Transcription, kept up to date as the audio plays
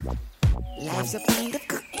Life's a kind of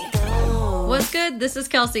cookie dough. What's good? This is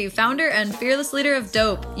Kelsey, founder and fearless leader of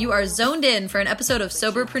Dope. You are zoned in for an episode of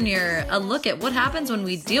Soberpreneur, a look at what happens when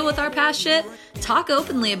we deal with our past shit, talk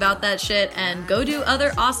openly about that shit, and go do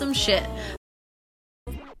other awesome shit.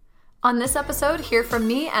 On this episode, hear from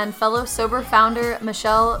me and fellow sober founder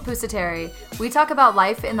Michelle Pusateri. We talk about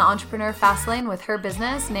life in the entrepreneur fast lane with her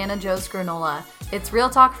business, Nana Joe's Granola. It's real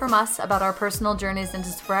talk from us about our personal journeys into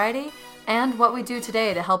sobriety and what we do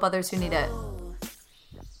today to help others who need it.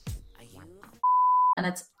 And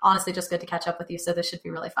it's honestly just good to catch up with you, so this should be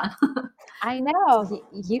really fun. I know.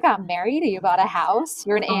 You got married, you bought a house,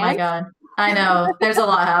 you're an aunt. Oh my God. I know. There's a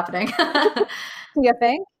lot happening. Do you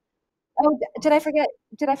think? Oh, did I forget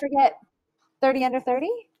 30 under 30?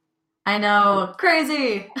 I know.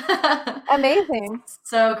 Crazy. Amazing.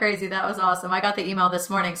 So crazy. That was awesome. I got the email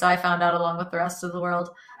this morning, so I found out along with the rest of the world.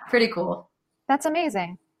 Pretty cool. That's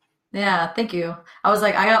amazing. Yeah, thank you. I was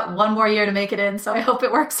like, I got one more year to make it in, so I hope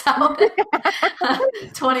it works out.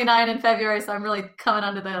 29 in February, so I'm really coming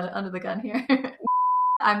under the gun here.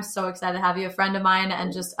 I'm so excited to have you, a friend of mine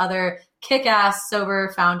and just other kick-ass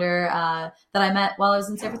sober founder that I met while I was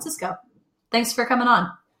in San Francisco. Thanks for coming on.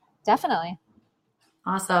 Definitely.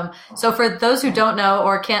 Awesome. So for those who don't know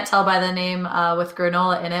or can't tell by the name with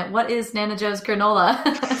granola in it, what is Nana Joe's Granola?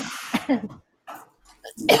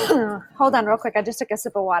 Hold on real quick. I just took a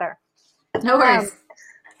sip of water. No worries.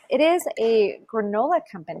 It is a granola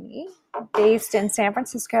company based in San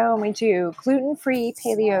Francisco, and we do gluten-free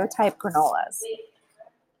paleo type granolas.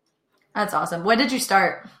 That's awesome. When did you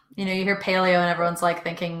start? You know, you hear paleo and everyone's like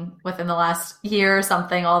thinking within the last year or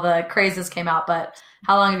something, all the crazes came out, but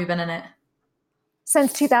how long have you been in it?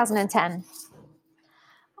 Since 2010.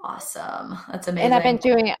 Awesome. That's amazing. And I've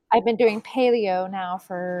been doing paleo now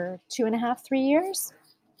for 2.5, 3 years.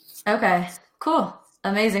 Okay, cool.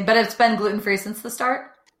 Amazing. But it's been gluten-free since the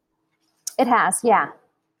start? It has, yeah.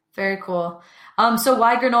 Very cool. So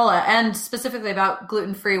why granola? And specifically about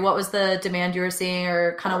gluten-free, what was the demand you were seeing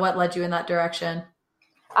or kind of what led you in that direction?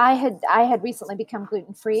 I had recently become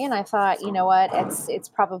gluten-free, and I thought, you know what, it's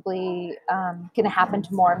probably going to happen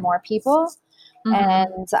to more and more people. Mm-hmm.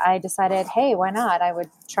 And I decided, hey, why not? I would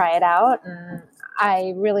try it out. And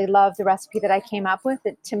I really loved the recipe that I came up with.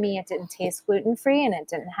 To me, it didn't taste gluten-free, and it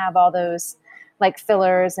didn't have all those like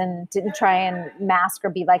fillers, and didn't try and mask or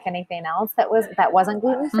be like anything else that wasn't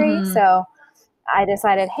gluten-free. Mm-hmm. So I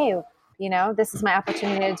decided, hey, you know, this is my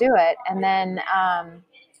opportunity to do it. And then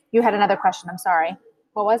you had another question. I'm sorry.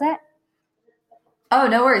 What was it? Oh,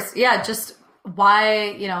 no worries. Yeah, just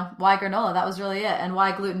why granola? That was really it. And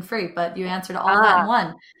why gluten-free? But you answered all of that in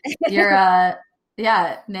one. You're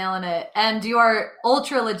nailing it. And you are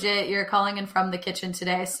ultra legit. You're calling in from the kitchen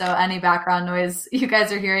today. So any background noise you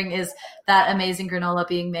guys are hearing is that amazing granola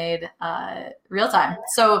being made real time.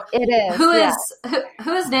 So it is.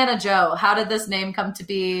 Who is Nana Joe? How did this name come to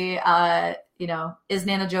be? Is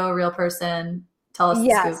Nana Joe a real person? Tell us the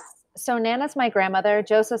scoop. So Nana's my grandmother.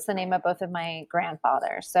 Joseph's the name of both of my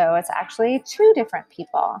grandfathers. So it's actually two different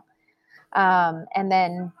people. And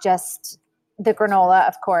then just the granola,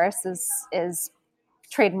 of course, is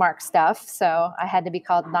trademark stuff. So I had to be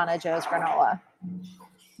called Nana Joe's Granola.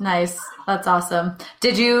 Nice. That's awesome.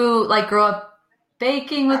 Did you grow up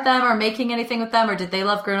baking with them or making anything with them, or did they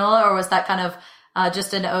love granola, or was that kind of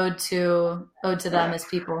just an ode to them as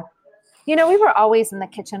people? You know, we were always in the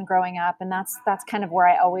kitchen growing up, and that's kind of where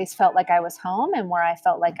I always felt like I was home, and where I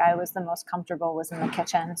felt like I was the most comfortable was in the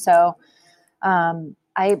kitchen. So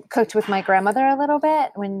I cooked with my grandmother a little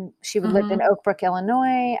bit when she lived in Oak Brook,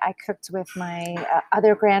 Illinois. I cooked with my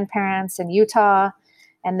other grandparents in Utah,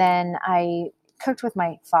 and then I cooked with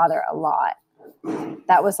my father a lot.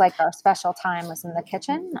 That was like our special time, was in the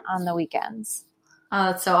kitchen on the weekends. Oh,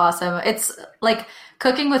 that's so awesome. It's like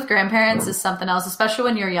cooking with grandparents is something else, especially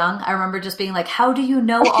when you're young. I remember just being like, how do you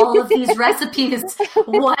know all of these recipes?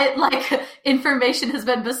 What information has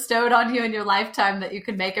been bestowed on you in your lifetime that you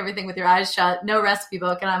can make everything with your eyes shut? No recipe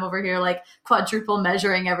book. And I'm over here quadruple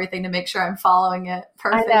measuring everything to make sure I'm following it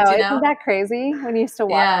perfect. I know. Isn't that crazy when you used to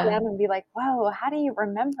watch them and be like, whoa, how do you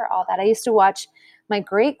remember all that? I used to watch my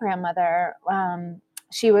great grandmother.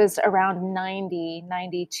 She was around 90,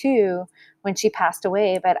 92 when she passed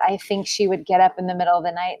away, but I think she would get up in the middle of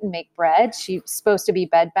the night and make bread. She's supposed to be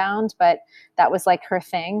bedbound, but that was like her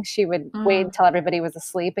thing. She would wait until everybody was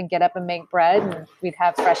asleep and get up and make bread, and we'd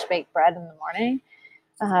have fresh baked bread in the morning.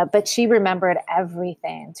 But she remembered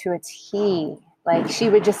everything to a T. Like she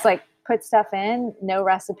would just put stuff in, no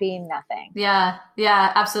recipe, nothing. Yeah,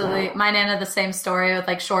 yeah, absolutely. My Nana, the same story with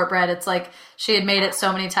like shortbread. It's like she had made it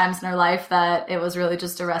so many times in her life that it was really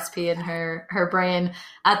just a recipe in her brain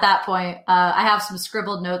at that point. I have some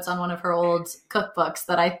scribbled notes on one of her old cookbooks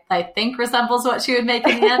that I think resembles what she would make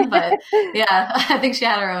in the end, but yeah, I think she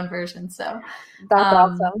had her own version. So That's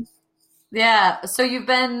awesome. yeah. So you've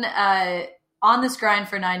been on this grind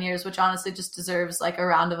for 9 years, which honestly just deserves like a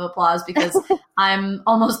round of applause because I'm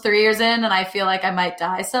almost 3 years in and I feel like I might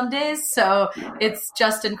die some days. So it's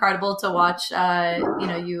just incredible to watch, you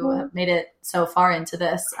have made it so far into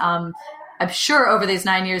this. I'm sure over these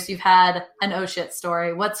 9 years, you've had an oh shit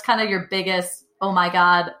story. What's kind of your biggest, oh my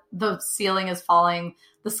God, the ceiling is falling,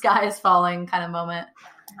 the sky is falling kind of moment?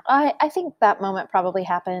 I think that moment probably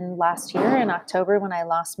happened last year in October when I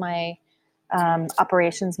lost my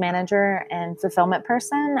operations manager and fulfillment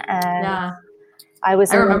person. And yeah. I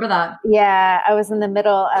remember that. Yeah. I was in the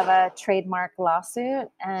middle of a trademark lawsuit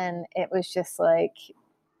and it was just like,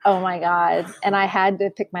 oh my God. And I had to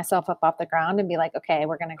pick myself up off the ground and be like, okay,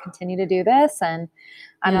 we're going to continue to do this. And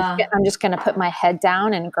I'm just going to put my head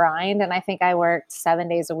down and grind. And I think I worked 7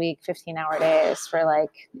 days a week, 15-hour days for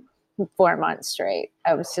like 4 months straight.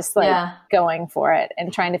 I was just like going for it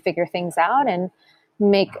and trying to figure things out and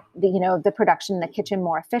make the production in the kitchen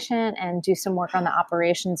more efficient and do some work on the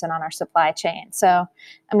operations and on our supply chain. So,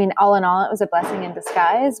 I mean, all in all, it was a blessing in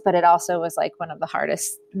disguise, but it also was like one of the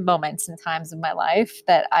hardest moments and times of my life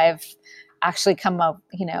that I've actually come up,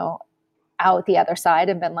 out the other side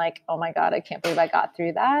and been like, oh my God, I can't believe I got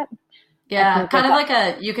through that. Yeah. Kind of like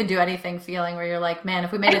a, you can do anything feeling where you're like, man,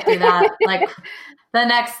 if we made it through that, like the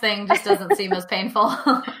next thing just doesn't seem as painful.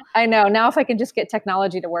 I know. Now, if I can just get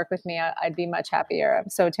technology to work with me, I'd be much happier. I'm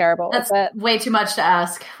so terrible with it. Way too much to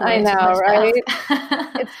ask. I know, right?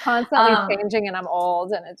 It's constantly changing and I'm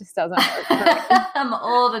old and it just doesn't work for me. I'm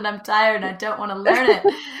old and I'm tired and I don't want to learn it.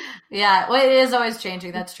 Yeah, well, it is always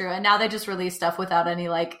changing. That's true. And now they just release stuff without any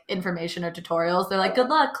like information or tutorials. They're like, good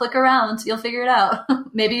luck, click around. You'll figure it out.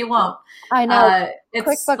 Maybe you won't. I know. It's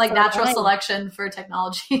QuickBooks like natural selection for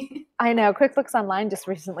technology. I know. QuickBooks Online just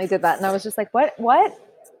recently did that. And I was just like, what?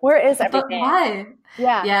 Where is everything? But why?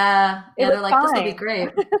 Yeah. They're like, this will be great.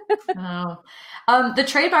 The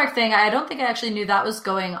trademark thing, I don't think I actually knew that was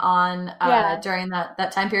going on during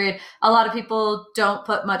that time period. A lot of people don't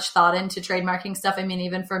put much thought into trademarking stuff. I mean,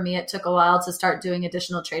 even for me, it took a while to start doing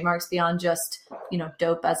additional trademarks beyond just,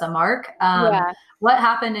 dope as a mark. What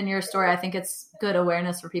happened in your story? I think it's good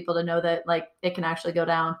awareness for people to know that like it can actually go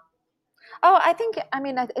down. Oh,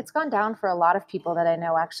 it's gone down for a lot of people that I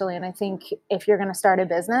know actually. And I think if you're going to start a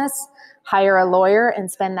business, hire a lawyer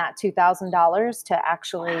and spend that $2,000 to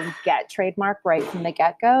actually get trademark right from the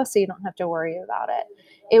get-go. So you don't have to worry about it.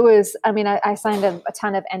 It was, I signed a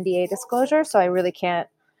ton of NDA disclosure, so I really can't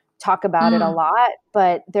talk about it a lot,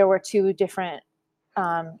 but there were 2 different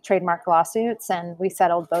trademark lawsuits and we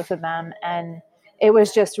settled both of them. And it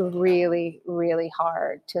was just really, really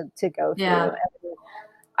hard to go through. Yeah.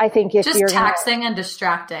 I think if just you're taxing and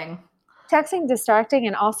distracting,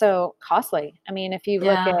 and also costly. I mean, if you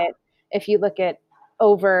look at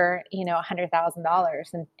over,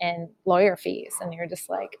 $100,000 in lawyer fees, and you're just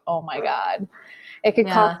like, oh my God, it could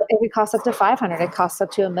cost up to 500. It costs up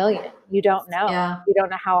to $1 million. You don't know. Yeah. You don't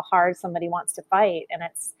know how hard somebody wants to fight, and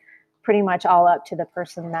it's pretty much all up to the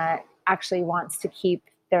person that actually wants to keep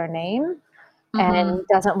their name and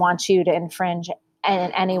doesn't want you to infringe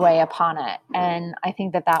in any way upon it. And I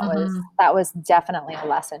think that was definitely a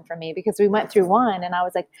lesson for me because we went through one and I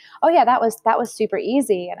was like, oh yeah, that was super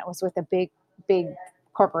easy. And it was with a big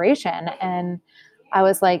corporation. And I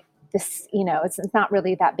was like, this, it's not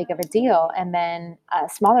really that big of a deal. And then a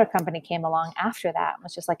smaller company came along after that and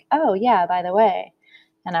was just like, oh yeah, by the way.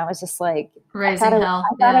 And I was just like, I thought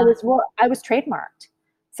I was trademarked.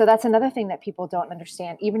 So that's another thing that people don't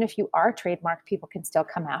understand. Even if you are trademarked, people can still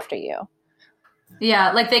come after you.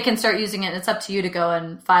 Yeah, like they can start using it. It's up to you to go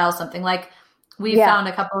and file something. Like we found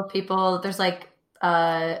a couple of people, there's like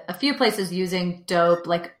a few places using dope,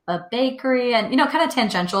 like a bakery and, kind of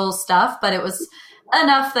tangential stuff. But it was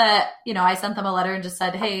enough that, I sent them a letter and just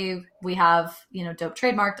said, hey, we have, dope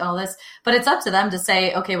trademarked and all this. But it's up to them to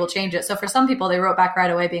say, okay, we'll change it. So for some people, they wrote back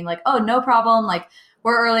right away being like, oh, no problem. Like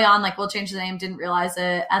we're early on, like we'll change the name, didn't realize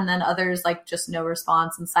it. And then others like just no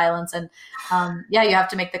response and silence. And you have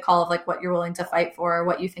to make the call of like what you're willing to fight for,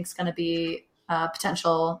 what you think is going to be a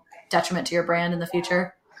potential detriment to your brand in the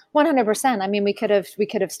future. 100%. I mean, we could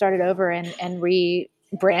have started over and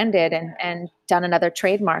rebranded and done another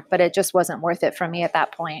trademark, but it just wasn't worth it for me at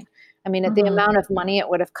that point. I mean, the amount of money it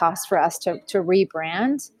would have cost for us to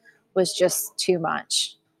rebrand was just too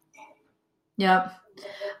much. Yep.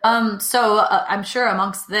 I'm sure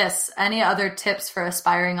amongst this, any other tips for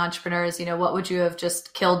aspiring entrepreneurs? What would you have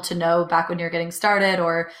just killed to know back when you're getting started,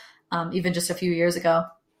 or even just a few years ago?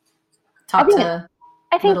 I Talk think, to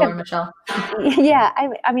I think little or that, Michelle. yeah,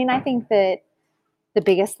 I mean, I think that the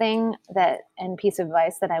biggest thing and piece of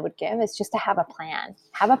advice that I would give is just to have a plan.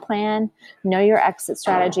 Have a plan, know your exit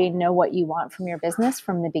strategy, know what you want from your business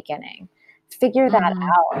from the beginning. Figure that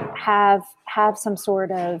out. Have some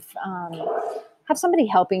sort of have somebody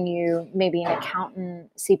helping you, maybe an accountant,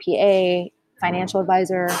 CPA, financial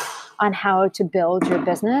advisor, on how to build your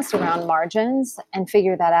business around margins, and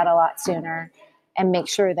figure that out a lot sooner, and make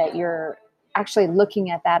sure that you're actually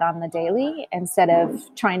looking at that on the daily instead of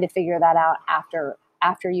trying to figure that out after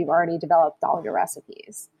you've already developed all your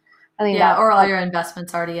recipes. I think or all your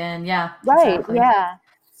investments already in. Yeah, right. exactly. Yeah.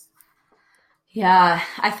 Yeah,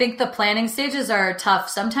 I think the planning stages are tough.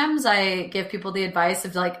 Sometimes I give people the advice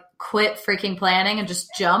of like, quit freaking planning and just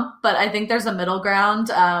jump. But I think there's a middle ground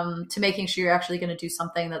to making sure you're actually going to do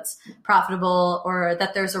something that's profitable or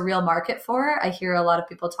that there's a real market for. I hear a lot of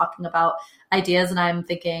people talking about ideas, and I'm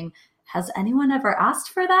thinking, has anyone ever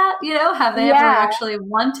asked for that? Have they ever actually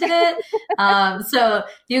wanted it? So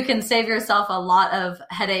you can save yourself a lot of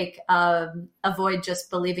headache. Avoid just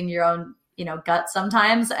believing your own gut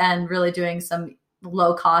sometimes, and really doing some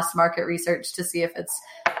low cost market research to see if it's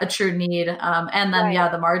a true need. And then,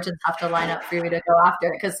 the margins have to line up for you to go after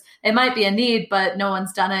it, because it might be a need, but no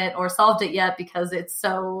one's done it or solved it yet because it's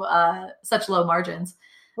such low margins.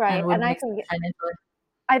 Right. And I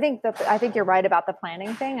think you're right about the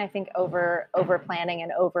planning thing. I think over planning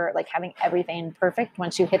and over like having everything perfect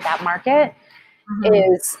once you hit that market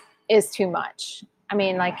is too much. I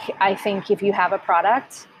mean, like, I think if you have a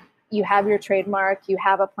product, you have your trademark, you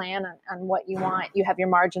have a plan on what you want, you have your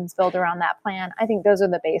margins built around that plan. I think those are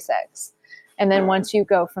the basics. And then once you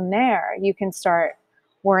go from there, you can start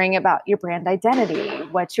worrying about your brand identity,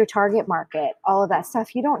 what's your target market, all of that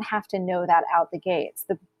stuff. You don't have to know that out the gates.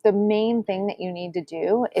 The main thing that you need to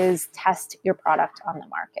do is test your product on the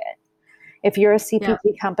market. If you're a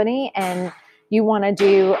CPG company and you want to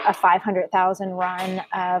do a 500,000 run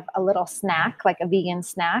of a little snack, like a vegan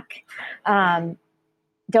snack,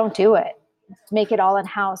 don't do it. Make it all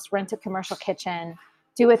in-house, rent a commercial kitchen,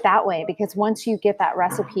 do it that way. Because once you get that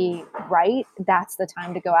recipe right, that's the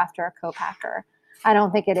time to go after a co-packer. I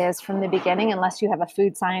don't think it is from the beginning, unless you have a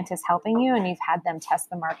food scientist helping you and you've had them test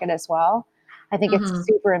the market as well. I think it's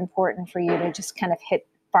super important for you to just kind of hit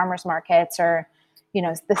farmers markets or,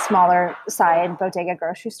 the smaller side bodega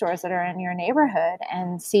grocery stores that are in your neighborhood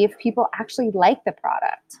and see if people actually like the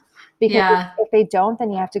product. Because if they don't, then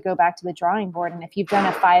you have to go back to the drawing board. And if you've done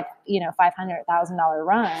a $500,000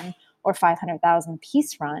 run or 500,000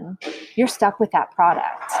 piece run, you're stuck with that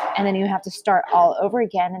product. And then you have to start all over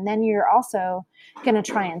again. And then you're also going to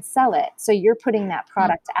try and sell it. So you're putting that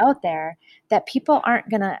product out there that people aren't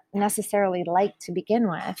going to necessarily like to begin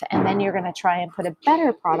with. And then you're going to try and put a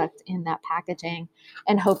better product in that packaging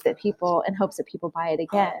and hopes that people buy it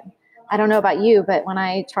again. I don't know about you, but when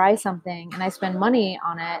I try something and I spend money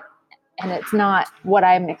on it, and it's not what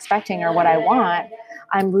I'm expecting or what I want,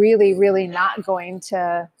 I'm really, really not going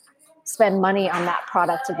to spend money on that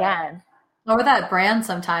product again. Or that brand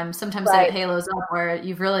sometimes it halos up where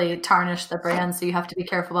you've really tarnished the brand. So you have to be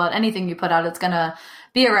careful about anything you put out. It's going to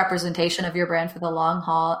be a representation of your brand for the long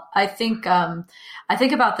haul. I think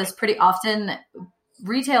about this pretty often.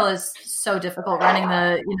 Retail is so difficult running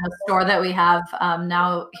the store that we have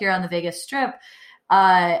now here on the Vegas Strip.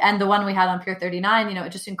 And the one we had on Pier 39,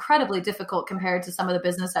 it's just incredibly difficult compared to some of the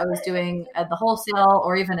business I was doing at the wholesale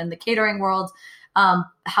or even in the catering world.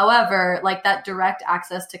 However, like that direct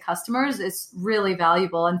access to customers is really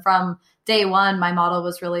valuable. And from day one, my model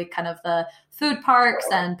was really kind of the food parks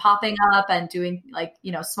and popping up and doing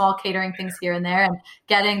small catering things here and there, and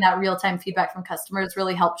getting that real-time feedback from customers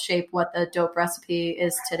really helped shape what the dope recipe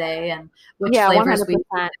is today and which flavors 100%. We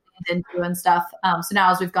into and stuff. So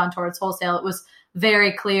now as we've gone towards wholesale, it was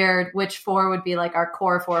very clear which 4 would be like our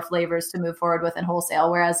core 4 flavors to move forward with in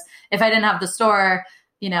wholesale. Whereas if I didn't have the store,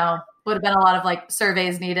 would have been a lot of like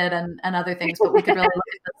surveys needed and other things, but we could really look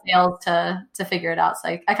at the sales to figure it out. So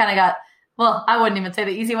I kind of got, I wouldn't even say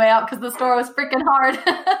the easy way out because the store was freaking hard.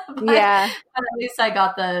 But at least I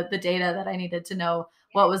got the data that I needed to know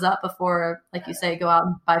what was up before, like you say, go out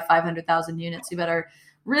and buy 500,000 units. You better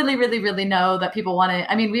really, really, really know that people want it.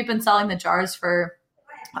 I mean, we've been selling the jars for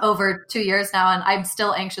over 2 years now, and I'm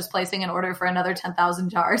still anxious placing an order for another 10,000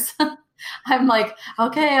 jars. I'm like,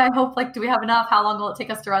 okay, I hope, do we have enough? How long will it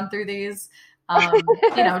take us to run through these?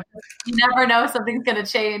 You know, you never know if something's going to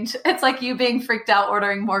change. It's like you being freaked out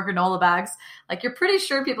ordering more granola bags. Like you're pretty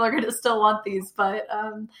sure people are going to still want these, but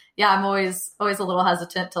yeah, I'm always a little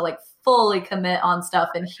hesitant to like fully commit on stuff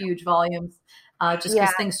in huge volumes, just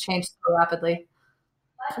because things change so rapidly.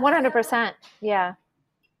 100%. Yeah.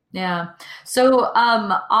 Yeah. So,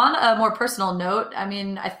 on a more personal note, I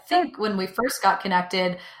mean, I think when we first got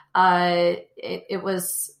connected, it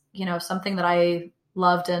was, you know, something that I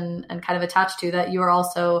loved and kind of attached to, that you are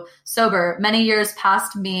also sober. Many years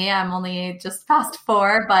past me. I'm only just past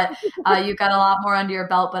 4, but you've got a lot more under your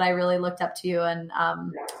belt. But I really looked up to you and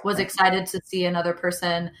was excited to see another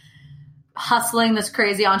person hustling this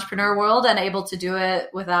crazy entrepreneur world and able to do it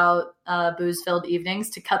without booze-filled evenings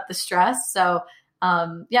to cut the stress. So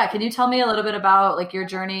yeah, can you tell me a little bit about like your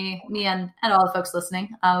journey, me and all the folks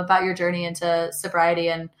listening, about your journey into sobriety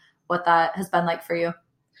and what that has been like for you?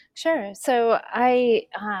 Sure. So I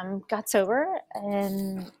got sober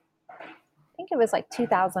in, I think it was like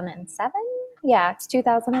 2007. Yeah, it's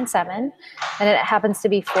 2007. And it happens to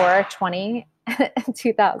be 4/20,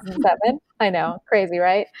 2007. I know, crazy,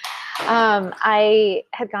 right? I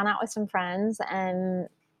had gone out with some friends and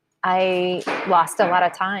I lost a lot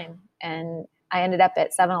of time. And I ended up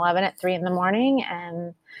at 7-Eleven at 3 a.m.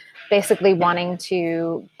 and basically wanting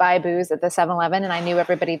to buy booze at the 7-Eleven, and I knew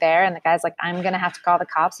everybody there. And the guy's like, I'm going to have to call the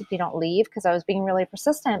cops if you don't leave, because I was being really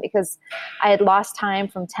persistent because I had lost time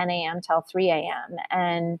from 10 a.m. till 3 a.m.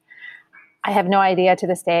 And I have no idea to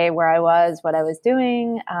this day where I was, what I was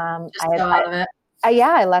doing. I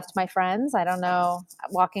left my friends. I don't know,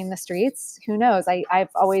 walking the streets. Who knows? I've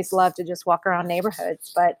always loved to just walk around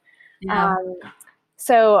neighborhoods, but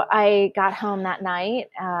so I got home that night,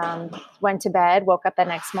 went to bed, woke up the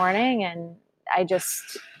next morning, and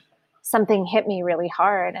something hit me really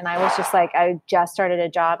hard. And I was just like, I just started a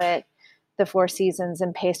job at the Four Seasons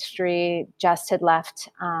in pastry, just had left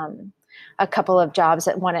a couple of jobs,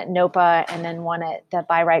 one at Nopa and then one at the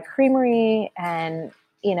By Right Creamery. And,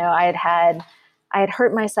 you know, I had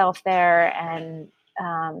hurt myself there, and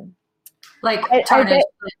tarnished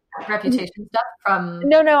reputation stuff from.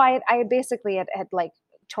 No, I basically had like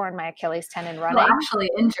torn my Achilles tendon running. Well, actually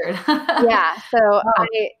injured. Yeah. So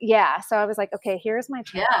so I was like, okay, here's my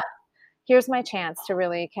chance. Yeah. Here's my chance to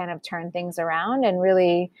really kind of turn things around and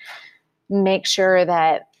really make sure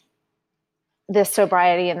that this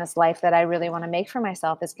sobriety and this life that I really want to make for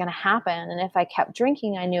myself is going to happen. And if I kept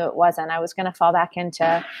drinking, I knew it wasn't. I was going to fall back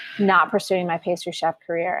into not pursuing my pastry chef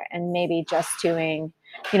career and maybe just doing,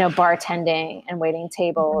 you know, bartending and waiting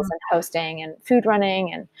tables and hosting and food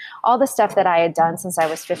running and all the stuff that I had done since I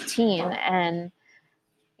was 15. And,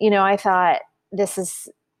 you know, I thought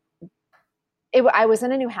I was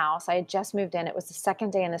in a new house. I had just moved in. It was the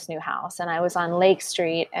second day in this new house, and I was on Lake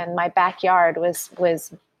Street, and my backyard was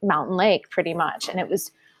Mountain Lake pretty much. And it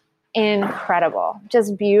was incredible,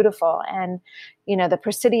 just beautiful. And, you know, the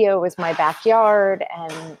Presidio was my backyard,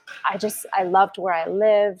 and I loved where I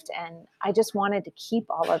lived, and I just wanted to keep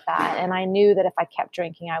all of that. And I knew that if I kept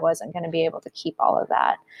drinking, I wasn't going to be able to keep all of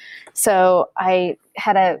that. So I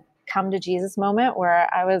had a come to Jesus moment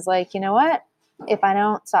where I was like, you know what? If I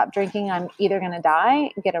don't stop drinking, I'm either going to die,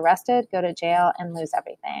 get arrested, go to jail, and lose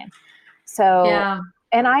everything. So,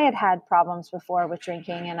 and I had had problems before with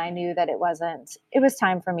drinking, and I knew that it was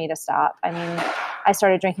time for me to stop. I mean, I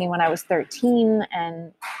started drinking when I was 13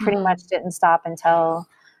 and pretty much didn't stop until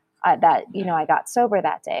I got sober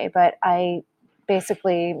that day. But I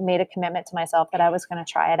basically made a commitment to myself that I was going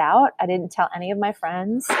to try it out. I didn't tell any of my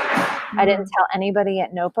friends. I didn't tell anybody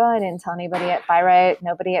at Nopa. I didn't tell anybody at By Right,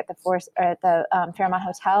 nobody at the Fairmont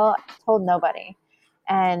Hotel. I told nobody.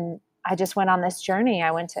 And I just went on this journey.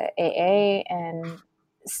 I went to AA and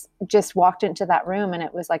just walked into that room, and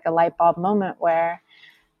it was like a light bulb moment where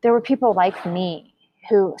there were people like me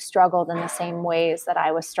who struggled in the same ways that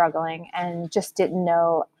I was struggling and just didn't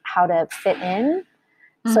know how to fit in.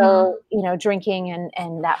 So, you know, drinking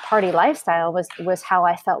and that party lifestyle was how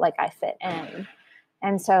I felt like I fit in.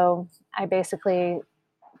 And so I basically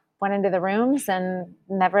went into the rooms and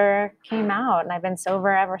never came out, and I've been sober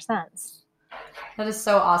ever since. That is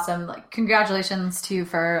so awesome. Like, congratulations to you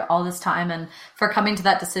for all this time and for coming to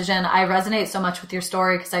that decision. I resonate so much with your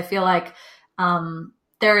story because I feel like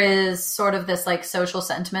there is sort of this like social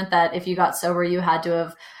sentiment that if you got sober, you had to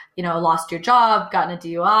have, you know, lost your job, gotten a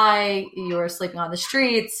DUI, you were sleeping on the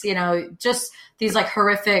streets, you know, just these like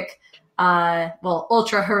horrific,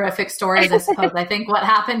 ultra horrific stories, I suppose. I think what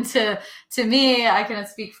happened to me, I cannot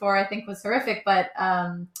speak for, I think was horrific, but,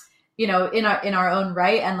 you know, in our own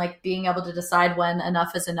right, and like being able to decide when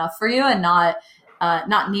enough is enough for you and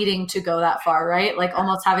not needing to go that far, right? Like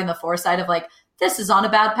almost having the foresight of like, this is on a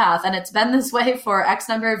bad path. And it's been this way for X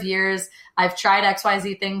number of years. I've tried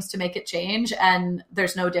XYZ things to make it change, and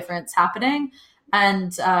there's no difference happening.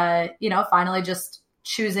 And, finally just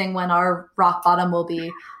choosing when our rock bottom will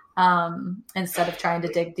be, instead of trying to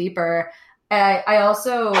dig deeper. I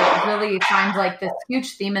also really find like this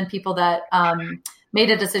huge theme in people that made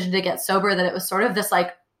a decision to get sober, that it was sort of this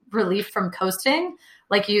like relief from coasting.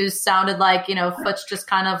 Like you sounded like, foot's just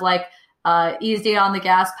kind of like easy on the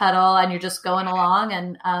gas pedal and you're just going along.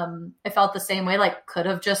 And I felt the same way, like could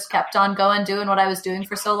have just kept on going, doing what I was doing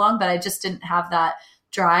for so long, but I just didn't have that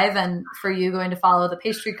drive. And for you going to follow the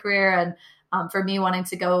pastry career, and for me wanting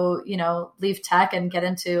to go, leave tech and get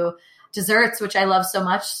into desserts, which I love so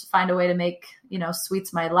much, find a way to make,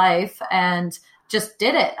 sweets my life, and just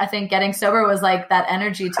did it. I think getting sober was like that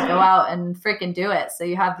energy to go out and freaking do it. So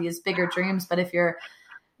you have these bigger dreams, but if you're,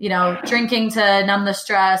 drinking to numb the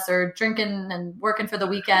stress or drinking and working for the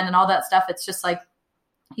weekend and all that stuff, it's just like,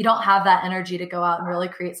 you don't have that energy to go out and really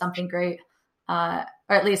create something great. Or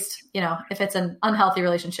at least, if it's an unhealthy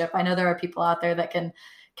relationship, I know there are people out there that can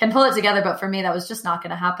pull it together. But for me, that was just not going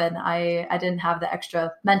to happen. I didn't have the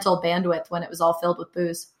extra mental bandwidth when it was all filled with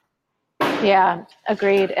booze. Yeah,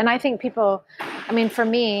 agreed. And I think people, for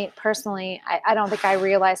me personally, I don't think I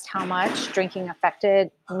realized how much drinking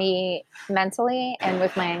affected me mentally and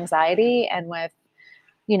with my anxiety and with,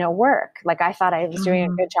 work. Like I thought I was doing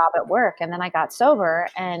a good job at work, and then I got sober,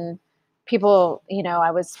 and people,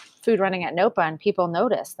 I was food running at Nopa, and people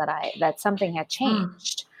noticed that something had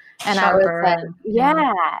changed. And Sharper, I was like,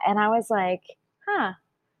 yeah. And I was like,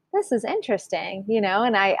 this is interesting,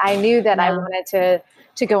 and I knew that I wanted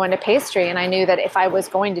to go into pastry. And I knew that if I was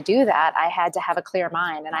going to do that, I had to have a clear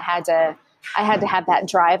mind, and I had to have that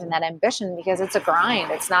drive and that ambition, because it's a grind.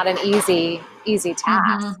 It's not an easy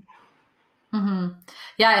task.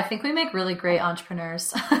 Yeah, I think we make really great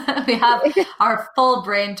entrepreneurs. We have our full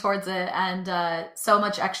brain towards it, and so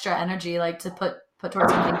much extra energy, like to put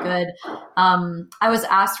towards something good. I was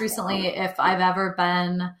asked recently if I've ever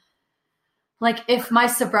been like, if my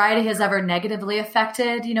sobriety has ever negatively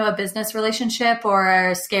affected, a business relationship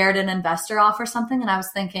or scared an investor off or something. And I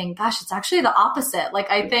was thinking, gosh, it's actually the opposite.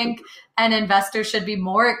 Like, I think an investor should be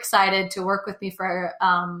more excited to work with me for,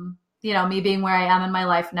 me being where I am in my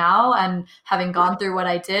life now and having gone through what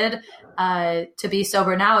I did, to be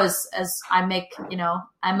sober now as I make,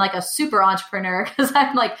 I'm like a super entrepreneur, because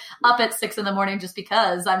I'm like up at 6 a.m. just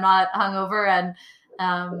because I'm not hungover, and,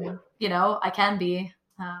 I can be,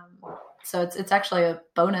 so it's actually a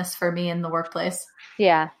bonus for me in the workplace.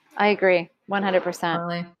 Yeah, I agree. 100%.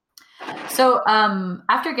 Totally. So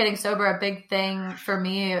after getting sober, a big thing for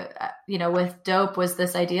me, with Dope, was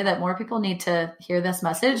this idea that more people need to hear this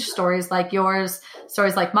message, stories like yours,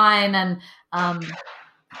 stories like mine, and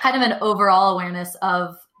kind of an overall awareness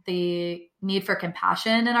of the need for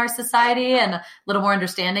compassion in our society and a little more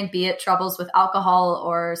understanding, be it troubles with alcohol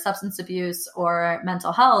or substance abuse or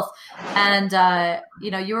mental health. And,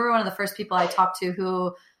 you were one of the first people I talked to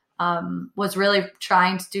who was really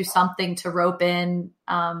trying to do something to rope in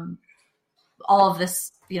all of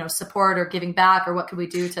this, support or giving back, or what could we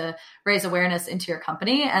do to raise awareness into your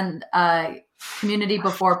company. And community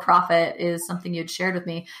before profit is something you'd shared with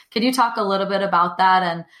me. Can you talk a little bit about that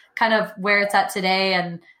and kind of where it's at today,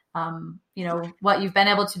 and what you've been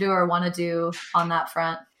able to do or want to do on that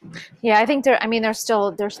front? Yeah, I think there's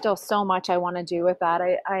still so much I want to do with that.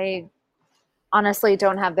 I honestly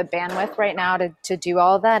don't have the bandwidth right now to do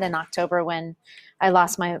all of that. In October, when I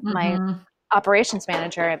lost my operations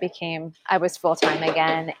manager, I was full-time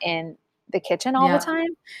again in the kitchen all the time.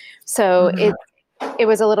 So it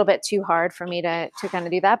was a little bit too hard for me to kind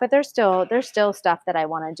of do that, but there's still stuff that I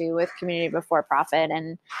want to do with community before profit,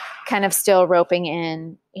 and kind of still roping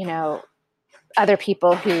in, other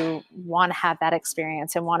people who want to have that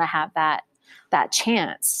experience and want to have that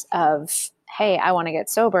chance of, hey, I want to get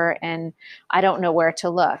sober and I don't know where to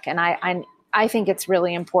look. And I think it's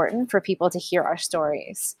really important for people to hear our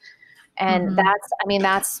stories. And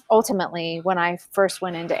that's ultimately, when I first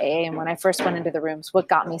went into AA and when I first went into the rooms, what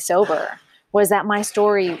got me sober was that my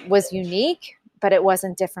story was unique, but it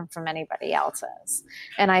wasn't different from anybody else's.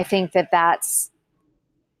 And I think that's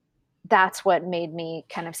what made me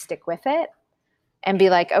kind of stick with it and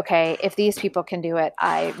be like, okay, if these people can do it,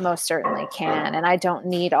 I most certainly can. And I don't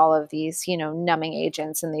need all of these, numbing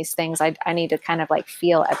agents and these things. I need to kind of like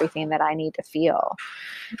feel everything that I need to feel.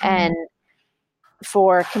 And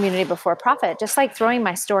for community before profit, just like throwing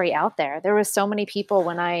my story out there. There was so many people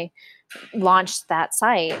when I launched that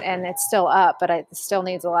site, and it's still up, but it still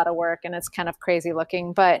needs a lot of work, and it's kind of crazy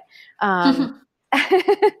looking. But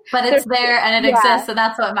But it's there and it exists, and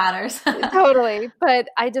that's what matters. Totally. But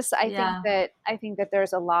I Yeah. think that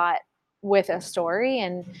there's a lot with a story.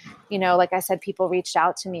 And, like I said, people reached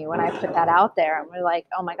out to me when I put that out there and were like,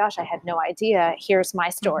 oh my gosh, I had no idea. Here's my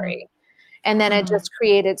story. And then it just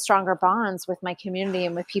created stronger bonds with my community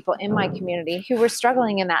and with people in my community who were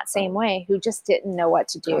struggling in that same way, who just didn't know what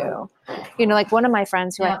to do. Like one of my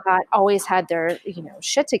friends who I thought always had their,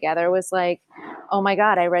 shit together was like, oh my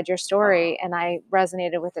God, I read your story and I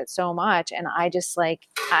resonated with it so much. And I just like,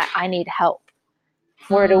 I need help.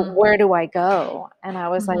 Where do I go? And I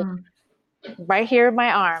was like, right here in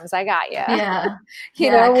my arms, I got you. Yeah.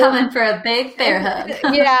 Coming for a big bear hug.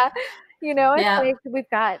 Yeah. It's like we've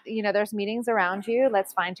got, there's meetings around you.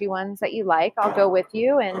 Let's find you ones that you like. I'll go with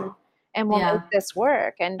you and we'll make this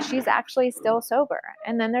work. And she's actually still sober.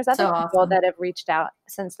 And then there's other people that have reached out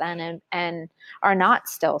since then and are not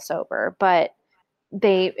still sober, but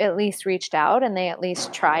they at least reached out and they at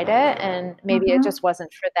least tried it. And maybe it just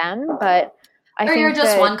wasn't for them, but I think you're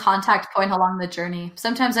just one contact point along the journey.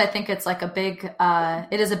 Sometimes I think it's like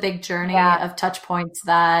it is a big journey of touch points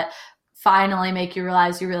that finally make you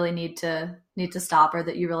realize you really need to stop, or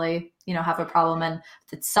that you really, have a problem. And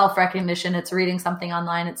it's self-recognition. It's reading something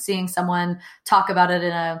online. It's seeing someone talk about it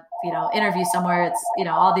in a, interview somewhere. It's,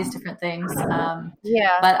 all these different things.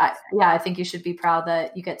 But I think you should be proud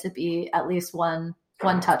that you get to be at least one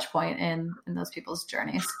touch point in those people's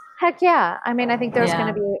journeys. Heck yeah. I mean, I think there's going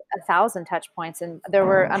to be 1,000 touch points, and there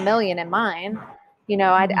were 1,000,000 in mine.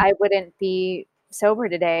 I wouldn't be sober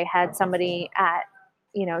today had somebody at,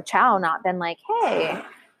 Chow not been like, hey,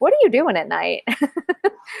 what are you doing at night?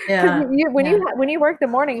 When you work the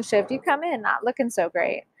morning shift, you come in not looking so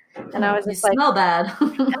great. And I was just like, smell bad.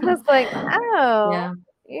 I was like, oh,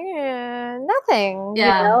 yeah, nothing.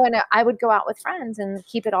 And I would go out with friends and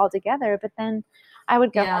keep it all together, but then I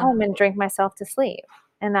would go home and drink myself to sleep.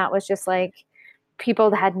 And that was just like,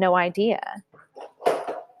 people had no idea.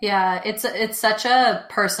 Yeah, it's such a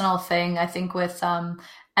personal thing, I think, with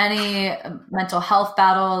any mental health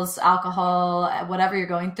battles, alcohol, whatever you're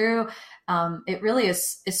going through. It really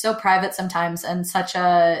is so private sometimes, and such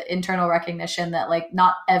a internal recognition that like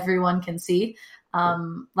not everyone can see.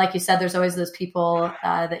 Like you said, there's always those people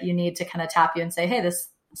that you need to kind of tap you and say, hey, this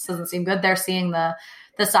doesn't seem good. They're seeing the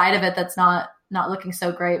side of it that's not looking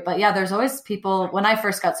so great. But yeah, there's always people. When I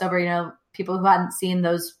first got sober, people who hadn't seen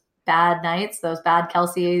those bad nights, those bad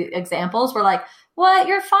Kelsey examples, were like, what?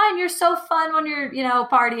 You're fine. You're so fun when you're,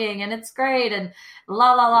 partying, and it's great, and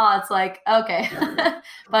la, la, la. It's like, okay,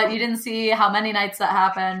 but you didn't see how many nights that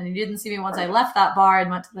happened, and you didn't see me once I left that bar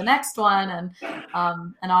and went to the next one, and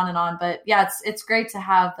on and on. But yeah, it's great to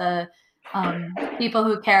have the people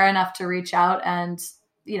who care enough to reach out and,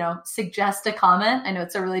 suggest a comment. I know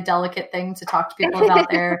it's a really delicate thing to talk to people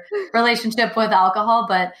about their relationship with alcohol,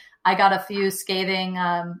 but I got a few scathing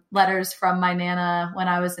letters from my Nana when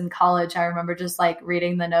I was in college. I remember just like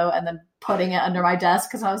reading the note and then putting it under my desk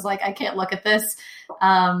because I was like, I can't look at this,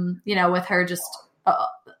 with her just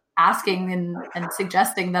asking and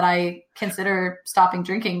suggesting that I consider stopping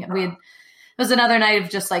drinking. It was another night of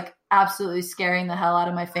just like absolutely scaring the hell out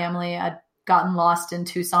of my family. I'd gotten lost in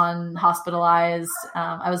Tucson, hospitalized.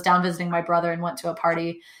 I was down visiting my brother and went to a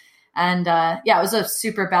party. And it was a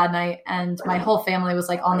super bad night. And my whole family was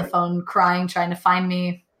like on the phone crying, trying to find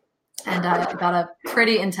me. And I got a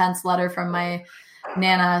pretty intense letter from my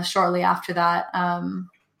Nana shortly after that.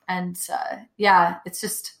 It's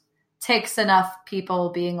just takes enough people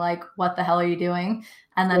being like, what the hell are you doing?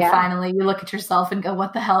 And then finally you look at yourself and go,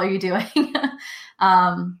 what the hell are you doing?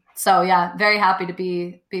 Very happy to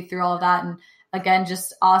be through all of that. And again,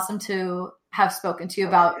 just awesome to have spoken to you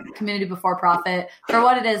about Community Before Profit for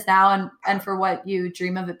what it is now and for what you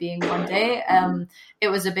dream of it being one day. It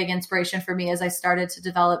was a big inspiration for me as I started to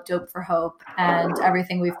develop Dope for Hope and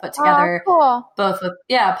everything we've put together, both with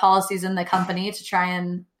policies in the company to try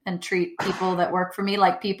and treat people that work for me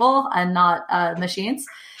like people and not machines.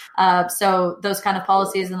 So those kind of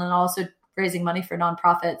policies, and then also raising money for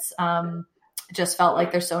nonprofits. Just felt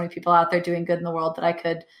like there's so many people out there doing good in the world that I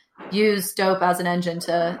could use Dope as an engine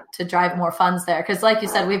to drive more funds there. Because like you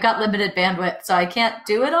said, we've got limited bandwidth, so I can't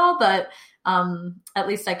do it all, but at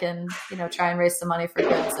least I can, try and raise some money for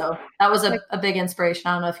good. So that was a big inspiration.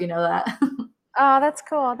 I don't know if you know that. Oh, that's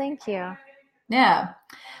cool. Thank you. Yeah.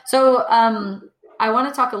 So I want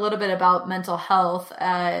to talk a little bit about mental health.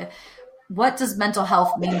 What does mental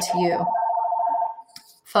health mean to you?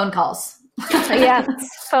 Phone calls. Yes,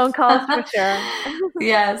 phone calls for sure.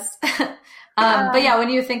 Yes. But when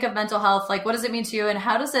you think of mental health, like what does it mean to you and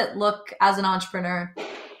how does it look as an entrepreneur?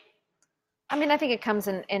 I mean, I think it comes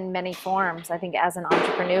in many forms. I think as an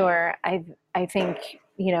entrepreneur, I think,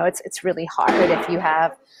 it's really hard if you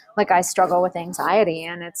have, like, I struggle with anxiety,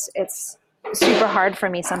 and it's super hard for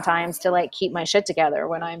me sometimes to like keep my shit together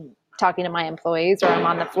when I'm talking to my employees or I'm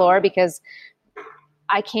on the floor, because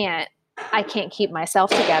I can't I can't keep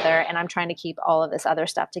myself together, and I'm trying to keep all of this other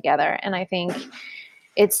stuff together. And I think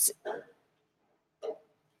it's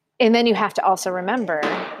and then you have to also remember,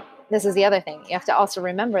 this is the other thing, you have to also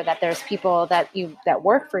remember that there's people that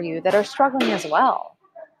work for you that are struggling as well.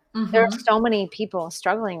 There are Mm-hmm. so many people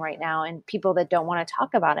struggling right now, and people that don't want to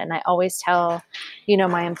talk about it. And I always tell,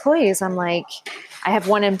 my employees, I'm like, I have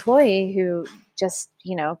one employee who just,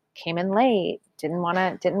 came in late, didn't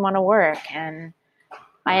want to work, and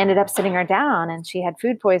I ended up sitting her down, and she had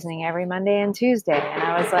food poisoning every Monday and Tuesday. And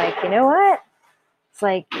I was like, you know what? It's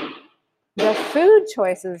like, the food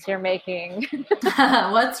choices you're making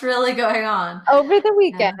What's really going on? over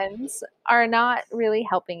the Yeah. weekends are not really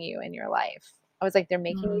helping you in your life. I was like, they're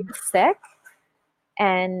making you Mm. sick,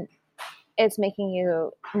 and it's making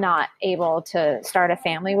you not able to start a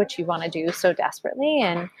family, which you want to do so desperately.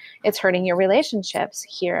 And it's hurting your relationships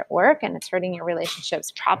here at work, and it's hurting your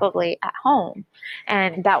relationships probably at home.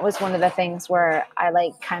 And that was one of the things where I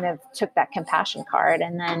like kind of took that compassion card.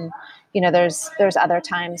 And then, there's other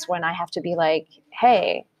times when I have to be like,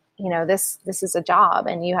 hey, this is a job,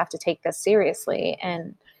 and you have to take this seriously.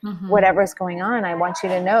 And Mm-hmm. whatever's going on, I want you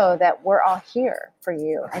to know that we're all here for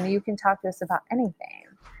you, and you can talk to us about anything.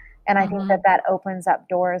 And I think Mm-hmm. that opens up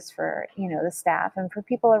doors for, the staff and for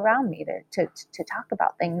people around me to talk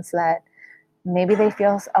about things that maybe they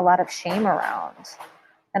feel a lot of shame around.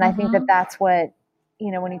 And I think that Mm-hmm. that's what,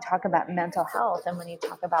 when you talk about mental health, and when you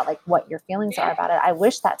talk about like what your feelings are about it, I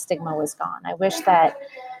wish that stigma was gone. I wish that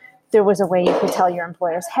there was a way you could tell your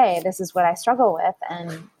employers, hey, this is what I struggle with,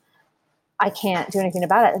 and I can't do anything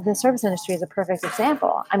about it. The service industry is a perfect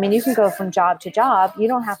example. I mean, you can go from job to job. You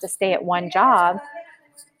don't have to stay at one job,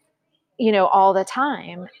 all the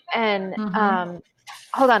time. And Mm-hmm.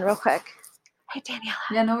 hold on real quick. Hey, Daniela.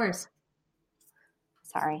 Yeah, no worries.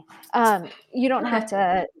 Sorry. You don't have Okay.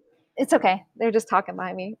 to, it's okay. They're just talking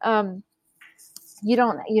by me. You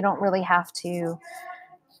don't really have to,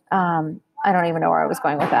 I don't even know where I was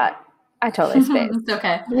going with that. I totally spaced. It's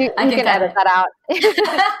okay. You, I you can can cut edit it. that out.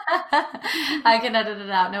 I can edit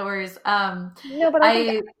it out. No worries. No, but I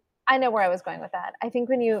think I I know where I was going with that. I think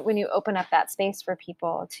when you open up that space for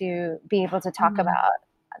people to be able to talk Mhm. about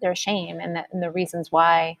their shame, and the reasons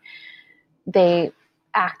why they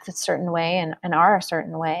act a certain way, and are a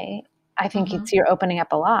certain way, I think Mhm. you're opening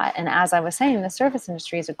up a lot. And as I was saying, the service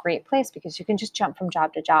industry is a great place because you can just jump from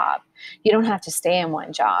job to job. You don't have to stay in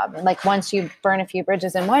one job. And like once you burn a few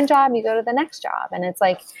bridges in one job, you go to the next job. And it's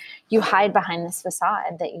like you hide behind this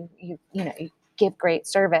facade that you give great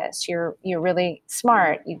service. You're really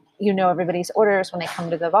smart. You know everybody's orders when they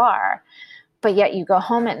come to the bar. But yet you go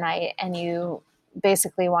home at night and you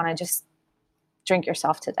basically want to just drink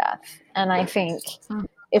yourself to death. And I think Mm.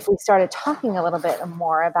 if we started talking a little bit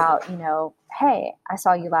more about, hey, I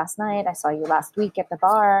saw you last night, I saw you last week at the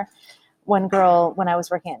bar. One girl, when I was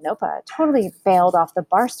working at NOPA, totally bailed off the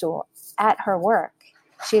bar stool at her work.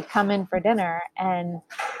 She had come in for dinner, and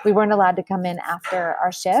we weren't allowed to come in after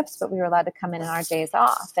our shifts, but we were allowed to come in on our days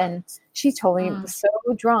off. And she totally Mm. was so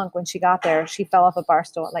drunk when she got there, she fell off a bar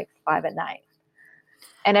stool at like 5 p.m.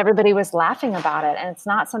 And everybody was laughing about it. And it's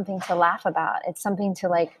not something to laugh about. It's something to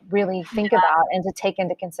like really think about and to take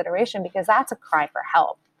into consideration, because that's a cry for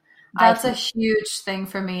help. I That's a huge thing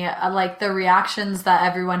for me. Like the reactions that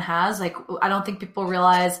everyone has. Like I don't think people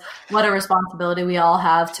realize what a responsibility we all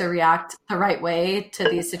have to react the right way to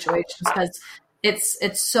these situations, because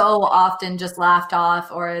it's so often just laughed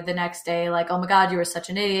off, or the next day like, oh my God, you were such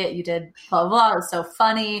an idiot. You did blah blah blah. It was so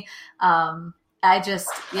funny. I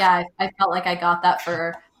felt like I got that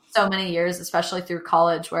for so many years, especially through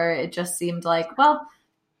college, where it just seemed like, well,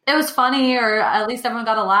 it was funny, or at least everyone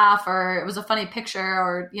got a laugh, or it was a funny picture,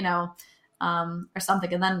 or or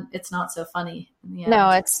something, and then it's not so funny in the No,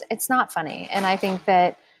 end. it's not funny. And I think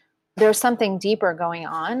that there's something deeper going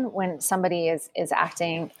on when somebody is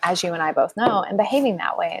acting, as you and I both know, and behaving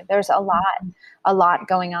that way. There's a lot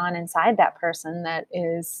going on inside that person that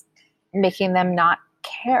is making them not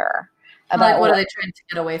care Like, about what are what, they trying to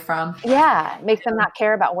get away from? yeah, make them not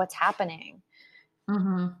care about what's happening.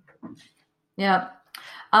 Hmm. Yeah.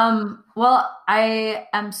 Well, I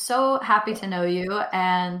am so happy to know you,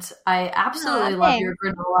 and I Aw, absolutely love your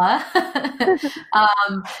thanks.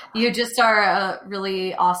 granola. You just are a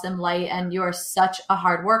really awesome light, and you are such a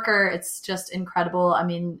hard worker. It's just incredible. I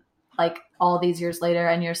mean, like all these years later,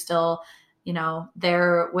 and you're still you know,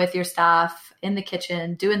 there with your staff in the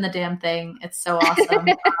kitchen, doing the damn thing. It's so awesome.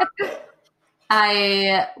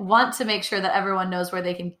 I want to make sure that everyone knows where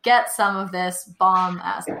they can get some of this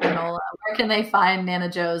bomb-ass granola. Where can they find Nana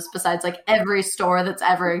Joe's besides like every store that's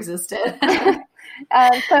ever existed?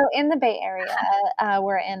 So in the Bay Area,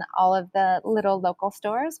 we're in all of the little local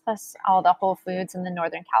stores, plus all the Whole Foods in the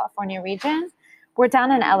Northern California region. We're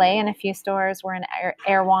down in LA in a few stores. We're in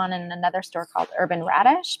Erewhon and another store called Urban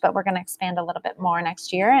Radish, but we're going to expand a little bit more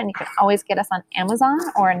next year. And you can always get us on Amazon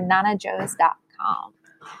or nanajoes.com.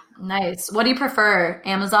 Nice. What do you prefer,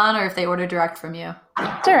 Amazon or if they order direct from you?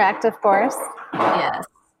 Direct, of course. Yes,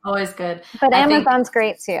 always good. But Amazon's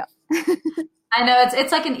great too. I know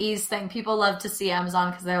it's like an ease thing. People love to see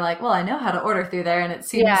Amazon because they're like, well, I know how to order through there, and it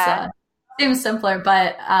seems simpler.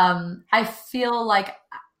 But I feel like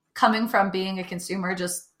coming from being a consumer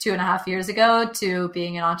just 2.5 years ago to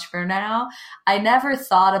being an entrepreneur now, I never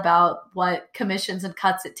thought about what commissions and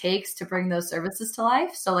cuts it takes to bring those services to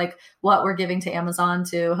life. So like what we're giving to Amazon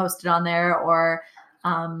to host it on there, or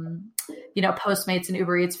you know, Postmates and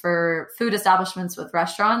Uber Eats for food establishments with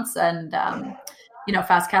restaurants and you know,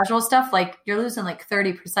 fast casual stuff. Like you're losing like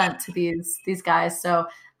 30% to these guys. So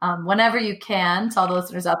whenever you can, to all the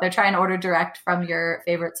listeners out there, try and order direct from your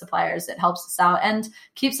favorite suppliers. It helps us out and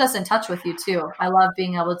keeps us in touch with you too. I love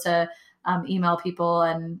being able to email people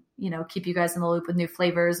and, you know, keep you guys in the loop with new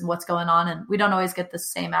flavors and what's going on. And we don't always get the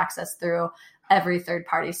same access through every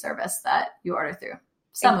third-party service that you order through.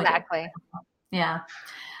 Exactly. Yeah.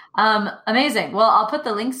 Amazing. Well, I'll put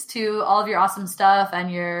the links to all of your awesome stuff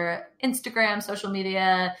and your Instagram, social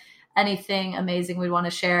media, anything amazing we'd want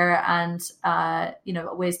to share, and you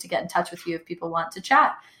know, ways to get in touch with you if people want to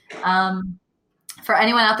chat. For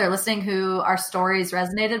anyone out there listening who our stories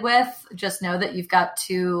resonated with, just know that you've got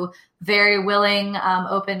 2 very willing,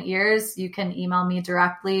 open ears. You can email me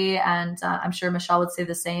directly, and I'm sure Michelle would say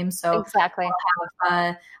the same. So exactly, I'll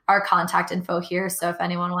have our contact info here. So if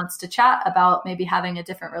anyone wants to chat about maybe having a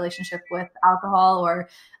different relationship with alcohol, or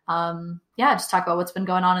just talk about what's been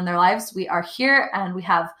going on in their lives, we are here and we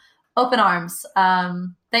have open arms.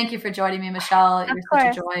 Thank you for joining me, Michelle. You're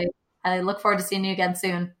such a joy. I look forward to seeing you again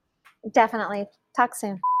soon. Definitely. Talk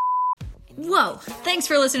soon. Whoa, thanks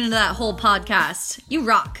for listening to that whole podcast. You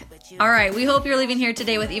rock. All right, we hope you're leaving here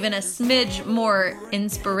today with even a smidge more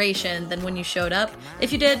inspiration than when you showed up.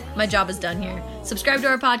 If you did, my job is done here. Subscribe to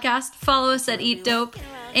our podcast, follow us at Eat Dope,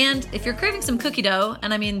 and if you're craving some cookie dough,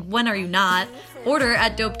 and I mean, when are you not, order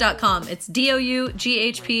at dope.com. It's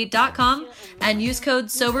DOUGHP.com, and use code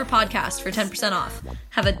SOBERPODCAST for 10% off.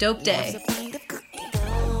 Have a dope day.